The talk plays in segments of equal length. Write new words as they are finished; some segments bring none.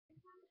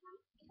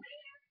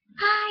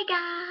Hi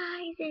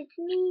guys, it's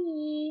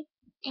me,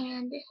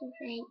 and this is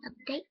a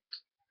update,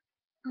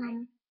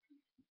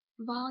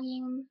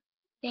 volume,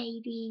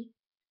 baby,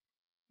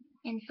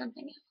 and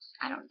something else.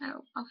 I don't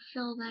know. I'll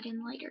fill that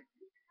in later.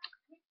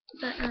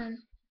 But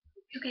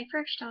okay.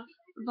 First off,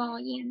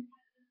 volume.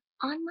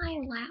 On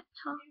my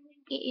laptop,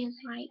 it is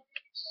like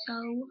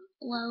so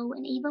low,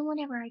 and even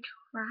whenever I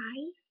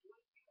try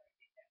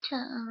to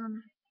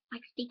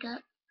like speak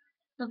up,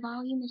 the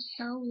volume is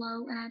so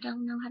low, and I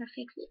don't know how to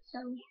fix it.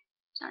 So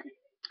sorry.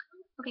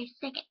 Okay,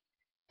 second,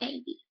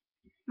 baby.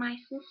 My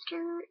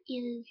sister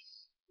is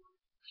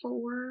 5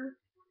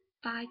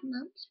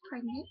 months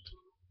pregnant,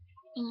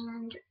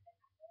 and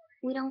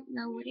we don't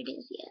know what it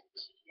is yet.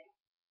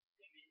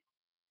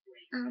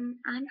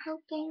 I'm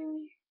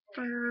hoping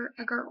for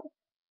a girl,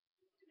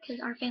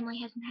 because our family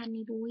hasn't had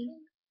any boys.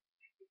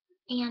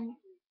 And,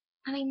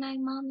 I mean, my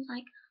mom's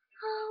like,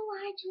 oh,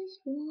 I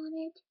just want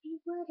it to be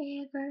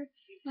whatever.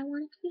 I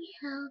want it to be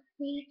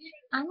healthy.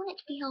 I want it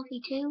to be healthy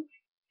too,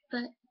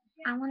 but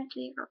I want it to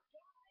be a girl.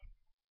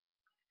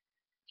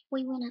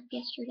 We went up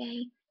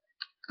yesterday,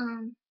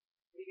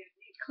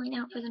 clean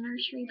out for the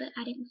nursery, but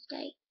I didn't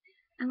stay.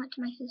 I went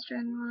to my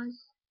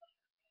sister-in-law's,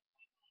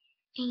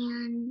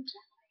 and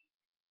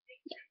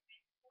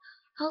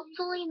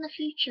hopefully in the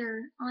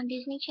future on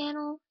Disney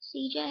Channel,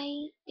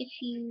 CJ,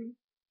 if you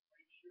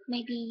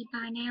maybe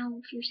by now,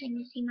 if you're seeing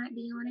this, he might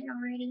be on it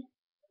already.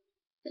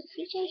 But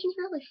CJ, he's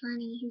really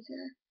funny. He's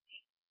a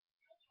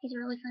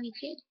really funny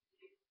kid.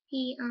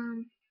 He's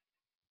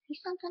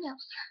something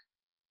else.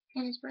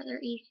 And his brother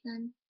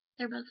Ethan,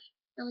 they're both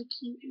really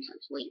cute and so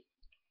sweet.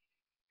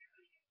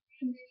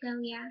 And so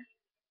yeah,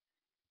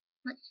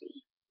 let's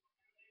see.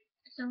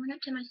 So I went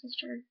up to my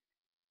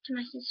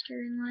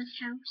sister-in-law's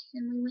house,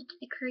 and we went to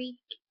the creek.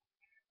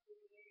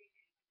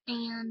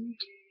 And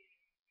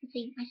let's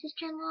see, my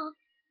sister-in-law,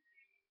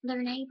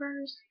 their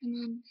neighbors, and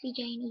then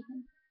CJ and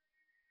Ethan.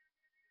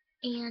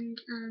 And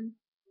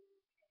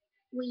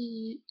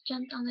we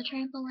jumped on the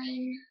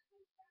trampoline,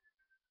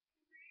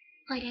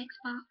 played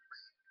Xbox,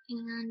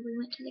 and we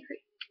went to the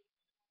creek.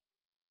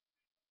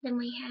 Then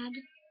we had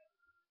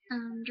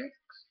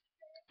drinks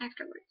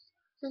afterwards.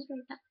 So it was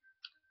very fun.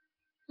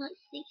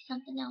 Let's see,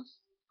 something else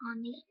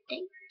on the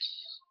update.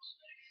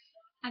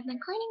 I've been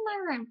cleaning my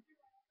room.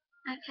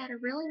 I've had a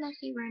really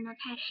messy room.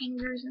 I've had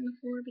hangers in the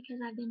floor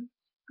because I've been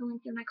going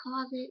through my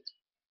closet.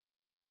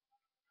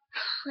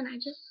 And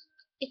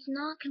it's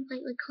not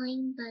completely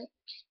clean, but,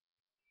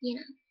 you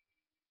know.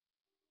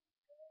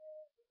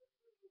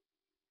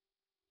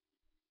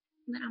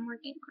 But I'm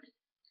working on it.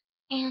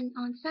 And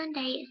on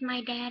Sunday is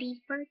my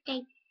daddy's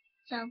birthday,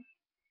 so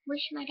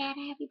wish my dad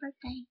a happy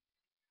birthday.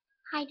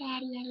 Hi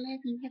Daddy, I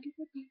love you, happy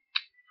birthday.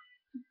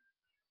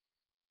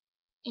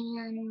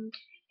 And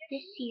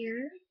this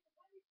year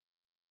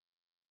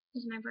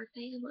is my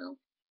birthday as well.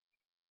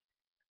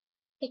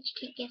 But you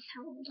can't guess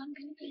how old I'm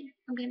gonna be.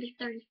 I'm gonna be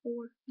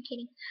 34. I'm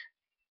kidding.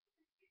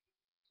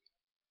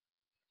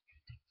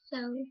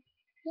 So,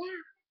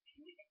 yeah.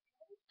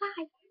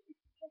 Bye.